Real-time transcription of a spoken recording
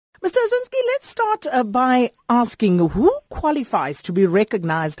Mr. Ozinsky, let's start by asking who qualifies to be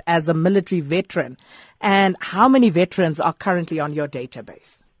recognized as a military veteran and how many veterans are currently on your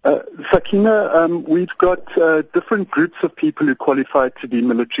database? Sakina, we've got different groups of people who qualify to be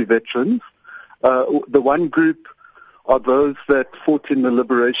military veterans. The one group are those that fought in the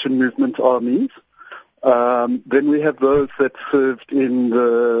liberation movement armies. Then we have those that served in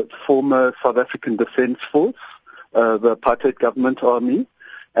the former South African Defence Force, the apartheid government army.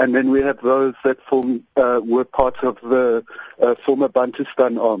 And then we have those that were part of the former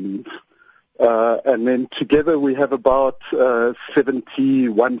Bantustan armies. And then together we have about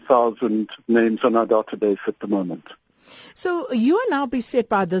 71,000 names on our database at the moment. So you are now beset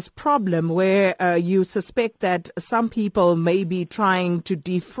by this problem where you suspect that some people may be trying to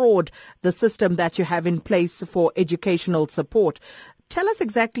defraud the system that you have in place for educational support. Tell us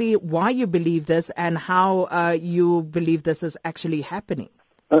exactly why you believe this and how you believe this is actually happening.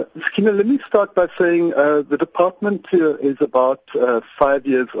 Sakina, let me start by saying the department here is about 5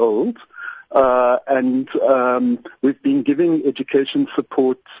 years old, and we've been giving education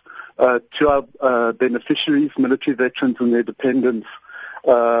support to our beneficiaries, military veterans and their dependents,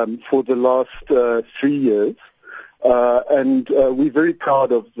 for the last 3 years. And we're very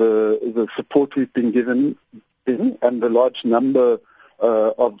proud of the support we've been given and the large number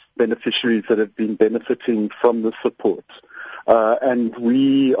of beneficiaries that have been benefiting from the support. And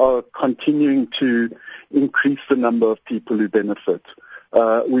we are continuing to increase the number of people who benefit.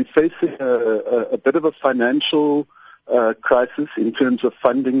 We're facing a bit of a financial crisis in terms of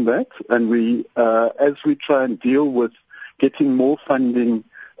funding that, and as we try and deal with getting more funding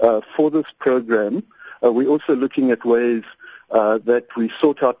for this program, we're also looking at ways that we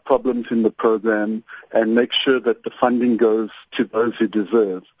sort out problems in the program and make sure that the funding goes to those who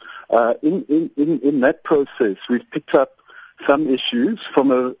deserve. In that process, we've picked up some issues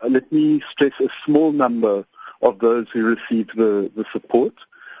from let me stress, a small number of those who received the support.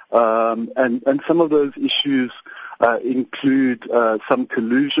 And some of those issues include some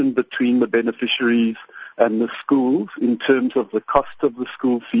collusion between the beneficiaries and the schools in terms of the cost of the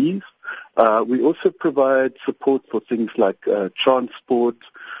school fees. We also provide support for things like transport,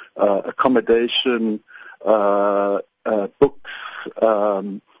 accommodation, books,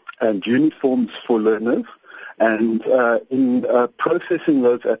 and uniforms for learners. And in processing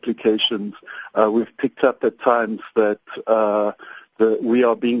those applications, we've picked up at times that we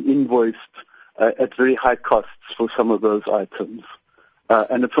are being invoiced at very high costs for some of those items.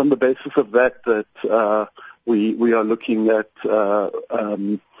 And it's on the basis of that we are looking at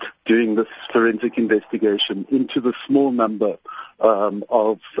doing this forensic investigation into the small number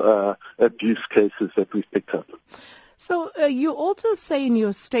of abuse cases that we've picked up. So you also say in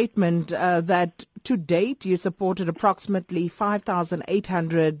your statement that to date you supported approximately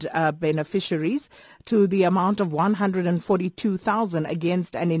 5,800 beneficiaries to the amount of 142,000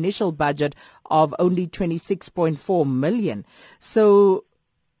 against an initial budget of only 26.4 million. So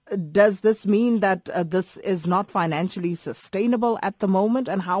does this mean that this is not financially sustainable at the moment,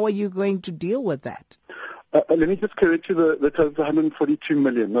 and how are you going to deal with that? Let me just correct you, the total is 142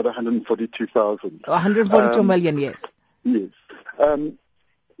 million, not 142,000. 142 million, yes. Yes.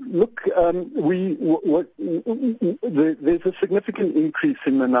 Look, there's a significant increase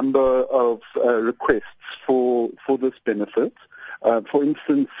in the number of requests for this benefit. For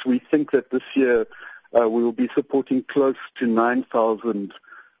instance, we think that this year we will be supporting close to 9,000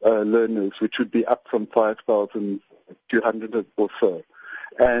 learners, which would be up from 5,200 or so.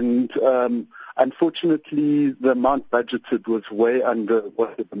 And unfortunately, the amount budgeted was way under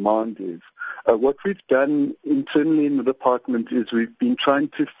what the demand is. What we've done internally in the department is we've been trying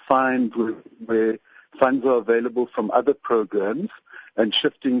to find where funds are available from other programs and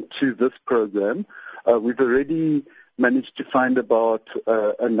shifting to this program. We've already managed to find about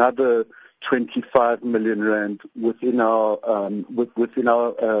another 25 million rand within our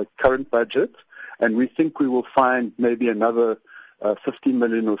current budget, and we think we will find maybe another 50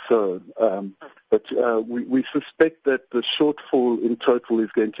 million or so. But we suspect that the shortfall in total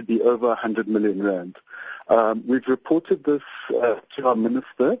is going to be over 100 million rand. We've reported this to our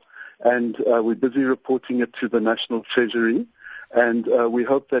minister, and we're busy reporting it to the National Treasury. And we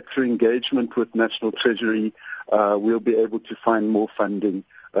hope that through engagement with National Treasury, we'll be able to find more funding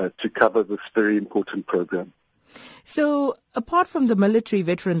to cover this very important program. So, apart from the military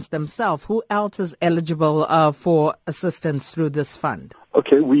veterans themselves, who else is eligible for assistance through this fund?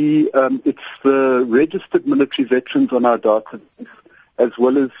 Okay, it's the registered military veterans on our database, as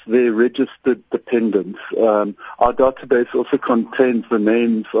well as their registered dependents. Our database also contains the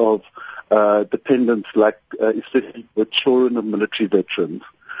names of dependents, like especially the children of military veterans.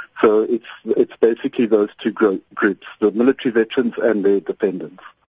 So it's basically those two groups, the military veterans and their dependents.